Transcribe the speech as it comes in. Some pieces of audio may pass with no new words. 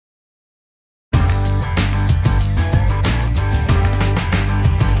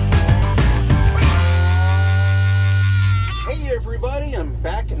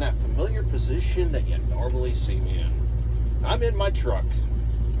location that you normally see me in. I'm in my truck.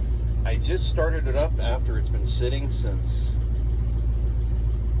 I just started it up after it's been sitting since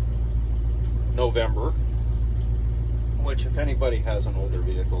November, which if anybody has an older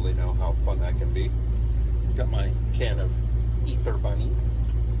vehicle, they know how fun that can be. Got my can of Ether Bunny.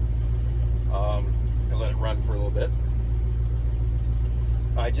 I let it run for a little bit.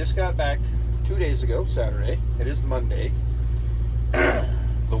 I just got back 2 days ago, Saturday. It is Monday,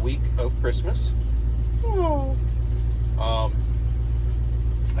 the week of Christmas. Oh.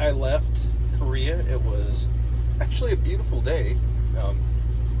 I left Korea. It was actually a beautiful day.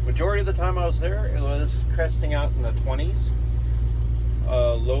 Majority of the time I was there, it was cresting out in the 20s.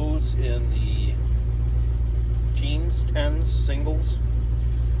 Lows in the teens, 10s, singles.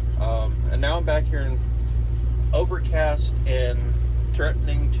 And now I'm back here in overcast and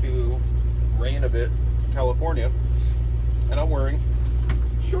threatening to rain a bit in California. And I'm wearing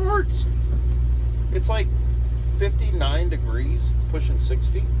shorts. It's like 59 degrees, pushing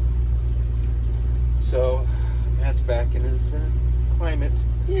 60. So Matt's back in his climate.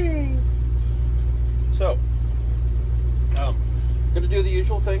 Yay! So, gonna do the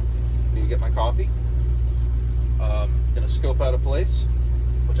usual thing. Need to get my coffee. Gonna scope out a place,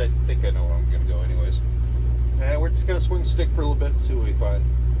 which I think I know where I'm gonna go anyways. And we're just gonna swing stick for a little bit and see what we find.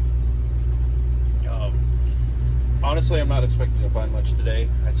 Honestly, I'm not expecting to find much today.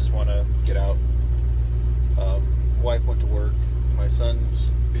 I just want to get out. Wife went to work. My son's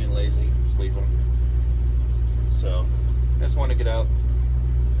being lazy, sleeping. So, I just want to get out,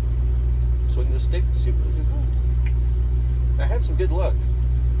 swing the stick, see what we can find. I had some good luck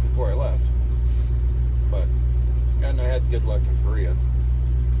before I left, and I had good luck in Korea.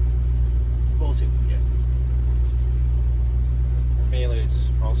 We'll see what we get. Mainly, it's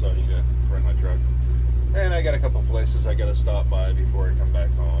also I need to run my truck. And I got a couple places I got to stop by before I come back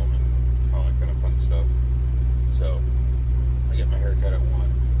home and all that kind of fun stuff. So, I get my hair cut at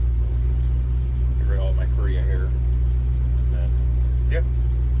 1. Get rid of all my Korea hair. And then, yeah.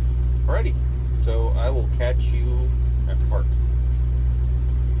 Alrighty. So, I will catch you at the park.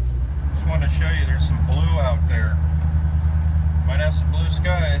 Just wanted to show you there's some blue out there. Might have some blue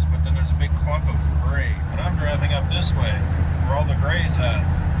skies, but then there's a big clump of gray. And I'm driving up this way, where all the gray's at.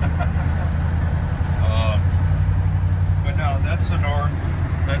 But no, that's the north,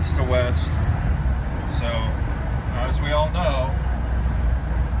 that's the west. So, as we all know,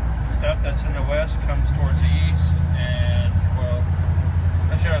 stuff that's in the west comes towards the east, and, well,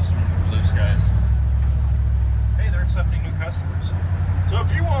 I should have some blue skies. Hey, they're accepting new customers. So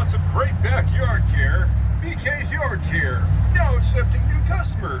if you want some great backyard care, BK's Yard Care, now accepting new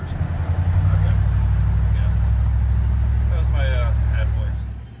customers. Okay. Yeah. That was my ad voice.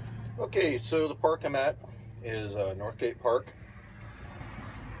 Okay, so the park I'm at is Northgate Park.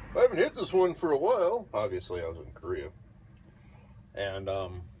 I haven't hit this one for a while. Obviously, I was in Korea. And,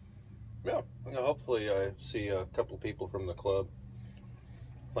 yeah, hopefully I see a couple of people from the club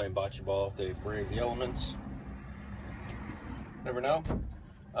playing bocce ball if they brave the elements. Never know.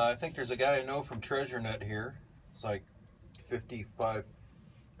 I think there's a guy I know from TreasureNet here. It's like 55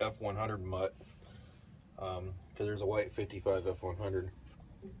 F100 mutt. Because there's a white 55 F100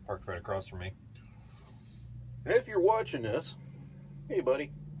 parked right across from me. And if you're watching this, hey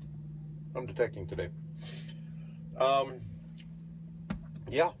buddy, I'm detecting today.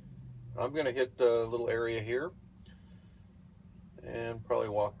 Yeah, I'm gonna hit the little area here and probably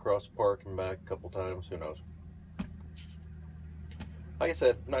walk across the park and back a couple times, who knows. Like I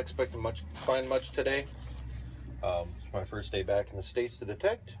said, I'm not expecting to find much today. It's my first day back in the States to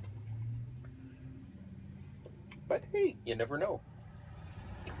detect. But hey, you never know.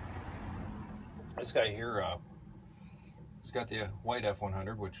 This guy here, he's got the white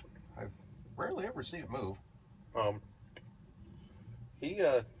F100, which I've rarely ever seen it move. He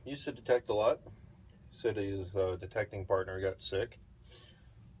used to detect a lot. Said his detecting partner got sick.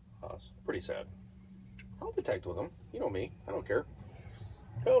 It's pretty sad. I'll detect with him. You know me. I don't care.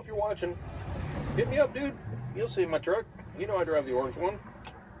 Hell, if you're watching, hit me up, dude. You'll see my truck. You know I drive the orange one.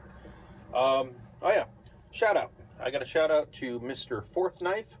 Oh yeah, shout out. I got a shout out to Mr. Fourth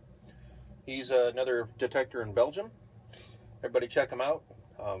Knife. He's another detector in Belgium. Everybody check him out.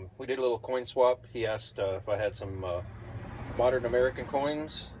 We did a little coin swap. He asked if I had some modern American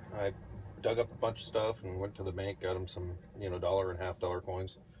coins. I dug up a bunch of stuff and went to the bank, got him some, $1 and $half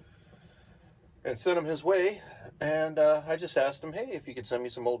coins, and sent him his way. And I just asked him, hey, if you could send me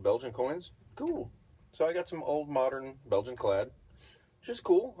some old Belgian coins. Cool. So I got some old modern Belgian clad, which is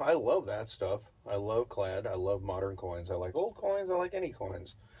cool. I love that stuff. I love clad. I love modern coins. I like old coins. I like any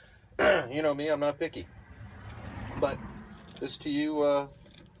coins. You know me, I'm not picky. But this to you,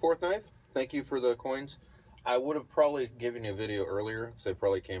 Fourth Knife. thank you for the coins. I would have probably given you a video earlier, because they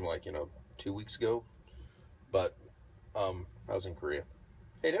probably came like, 2 weeks ago. But, I was in Korea.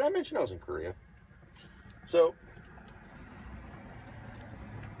 Hey, did I mention I was in Korea? So,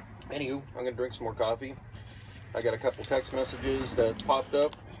 anywho, I'm going to drink some more coffee. I got a couple text messages that popped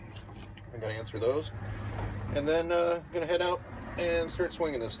up. I got to answer those. And then, going to head out and start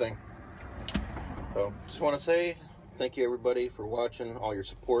swinging this thing. So, just want to say thank you everybody for watching, all your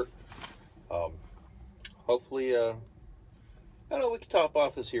support. Hopefully, I don't know, we can top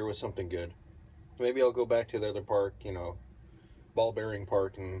off this year with something good. Maybe I'll go back to the other park, ball bearing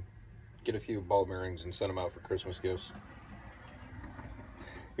park, and get a few ball bearings and send them out for Christmas gifts.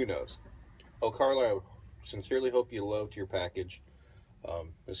 Who knows? Oh, Carla, I sincerely hope you loved your package.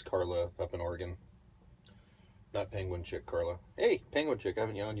 Miss Carla up in Oregon. Not Penguin Chick, Carla. Hey, Penguin Chick, I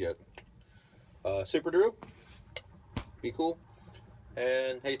haven't yawned yet. Super Drew, be cool.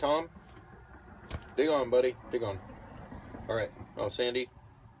 And hey, Tom, dig on, buddy, dig on. All right. Oh, Sandy,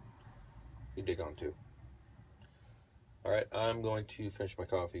 you dig on too. All right, I'm going to finish my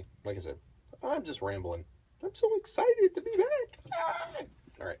coffee. Like I said, I'm just rambling. I'm so excited to be back. Ah!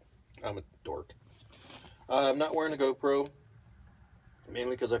 All right, I'm a dork. I'm not wearing a GoPro,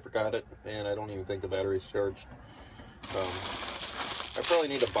 mainly because I forgot it, and I don't even think the battery's charged. I probably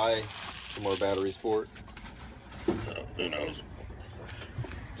need to buy some more batteries for it. Who knows?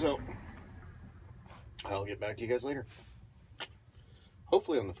 So, I'll get back to you guys later.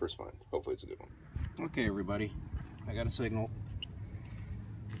 Hopefully on the first find. Hopefully it's a good one. Okay, everybody. I got a signal.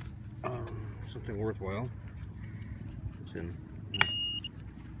 Something worthwhile. It's in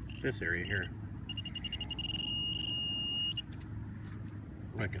this area here.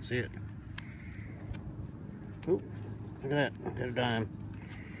 I can see it. Oop, look at that. Got a dime.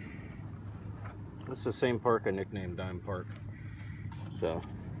 That's the same park I nicknamed Dime Park. So,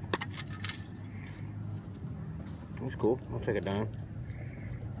 that's cool. I'll take a dime.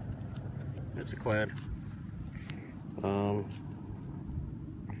 That's a quad.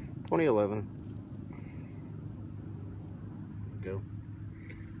 2011. Go.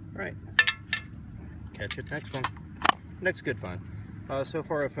 Alright. Catch it next one. Next good find. So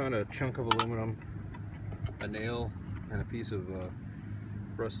far I found a chunk of aluminum, a nail, and a piece of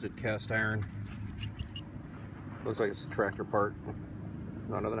rusted cast iron. Looks like it's a tractor part.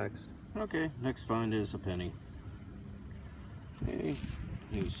 On to the next. Okay, next find is a penny. Okay,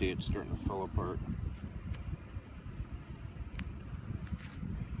 you can see it's starting to fall apart.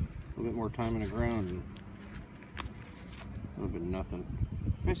 A little bit more time in the ground and a little bit of nothing.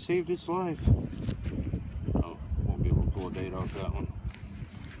 I saved its life. Oh, won't be able to pull a date off that one.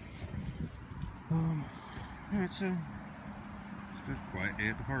 Yeah, it's a good quiet day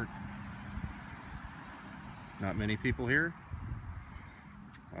at the park. Not many people here.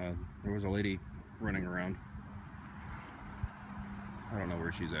 There was a lady running around. I don't know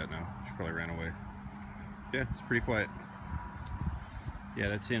where she's at now. She probably ran away. Yeah, it's pretty quiet. Yeah,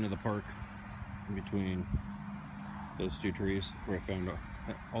 that's the end of the park. In between those two trees where I found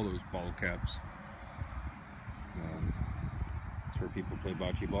all those ball caps. That's where people play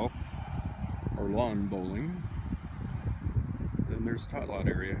bocce ball or lawn bowling. Then there's the tot lot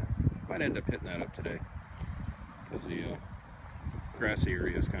area. Might end up hitting that up today because the grassy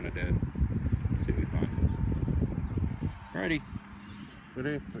area is kind of dead. See what we find. Alrighty.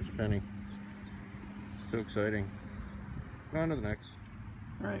 Today, there's Penny. So exciting. On to the next.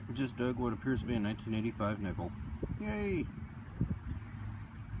 Alright, we just dug what appears to be a 1985 nickel. Yay!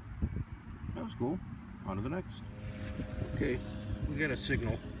 That was cool. On to the next. Okay, we got a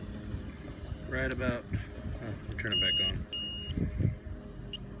signal right about, I'll turn it back on.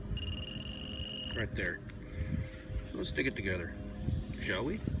 Right there. So let's dig it together, shall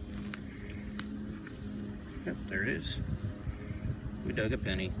we? Yep, there it is. We dug a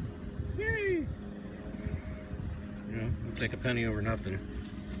penny. Yay! You know, we'll take a penny over nothing.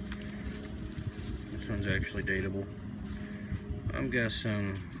 This one's actually dateable. I'm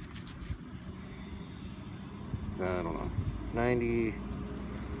guessing, I don't know, 90,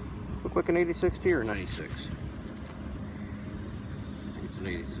 look like an 86T or 96. I think it's an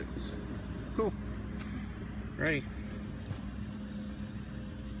 86. Cool. Righty.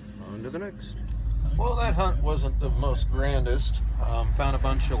 On to the next. Well, that hunt wasn't the most grandest. Found a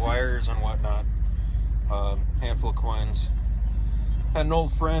bunch of wires and whatnot. Handful of coins. Had an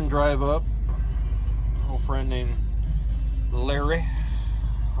old friend drive up. An old friend named Larry.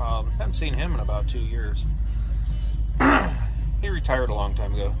 Haven't seen him in about 2 years. He retired a long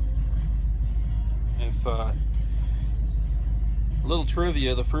time ago. If little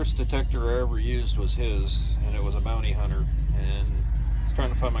trivia, the first detector I ever used was his, and it was a bounty hunter. And was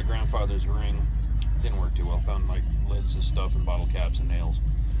trying to find my grandfather's ring. Didn't work too well. Found like lids of stuff and bottle caps and nails.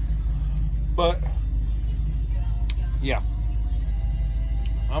 But yeah,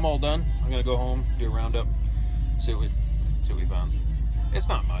 I'm all done. I'm gonna go home, do a roundup, see what we found. It's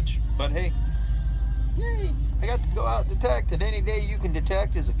not much, but hey, yay! I got to go out and detect, and any day you can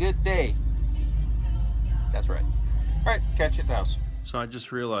detect is a good day. That's right. All right, catch you at the house. So I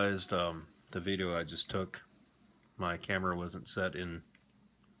just realized the video I just took, my camera wasn't set in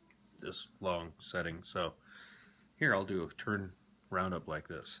this long setting. So here, I'll do a turn roundup like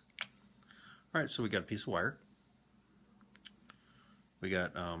this. All right, so we got a piece of wire. We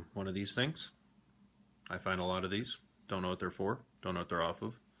got one of these things. I find a lot of these. Don't know what they're for. Don't know what they're off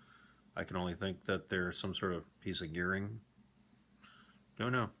of. I can only think that they're some sort of piece of gearing.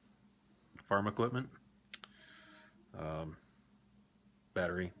 Don't know. Farm equipment.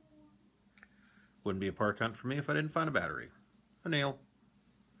 Battery. Wouldn't be a park hunt for me if I didn't find a battery. A nail.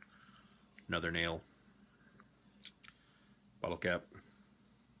 Another nail. Bottle cap.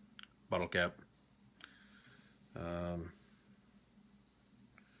 Bottle cap.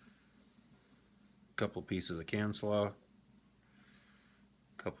 Couple pieces of can slaw.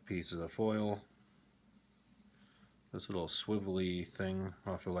 Couple pieces of foil. This little swivelly thing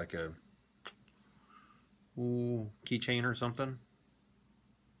off of like a keychain or something.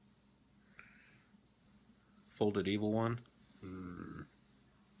 Folded Evil one.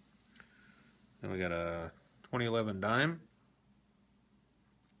 Then we got a 2011 dime.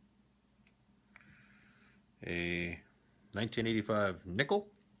 A 1985 nickel.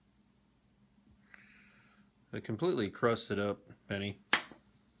 A completely crusted up penny.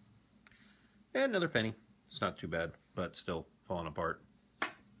 And another penny. It's not too bad, but still falling apart.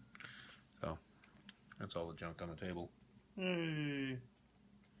 So, that's all the junk on the table.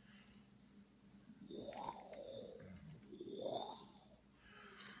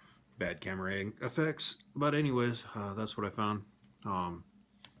 Bad camera effects. But anyways, that's what I found.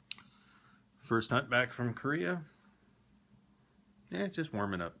 First hunt back from Korea. Yeah, it's just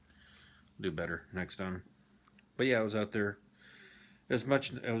warming up. Do better next time. But yeah, I was out there. It was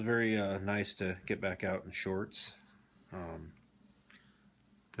very nice to get back out in shorts.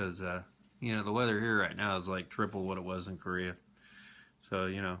 Because, you know, the weather here right now is like triple what it was in Korea. So,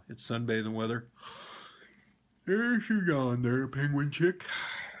 you know, it's sunbathing weather. There she gone there, penguin chick.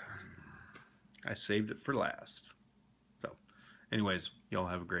 I saved it for last. So, anyways, y'all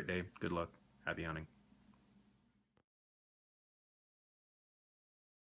have a great day. Good luck. Happy hunting.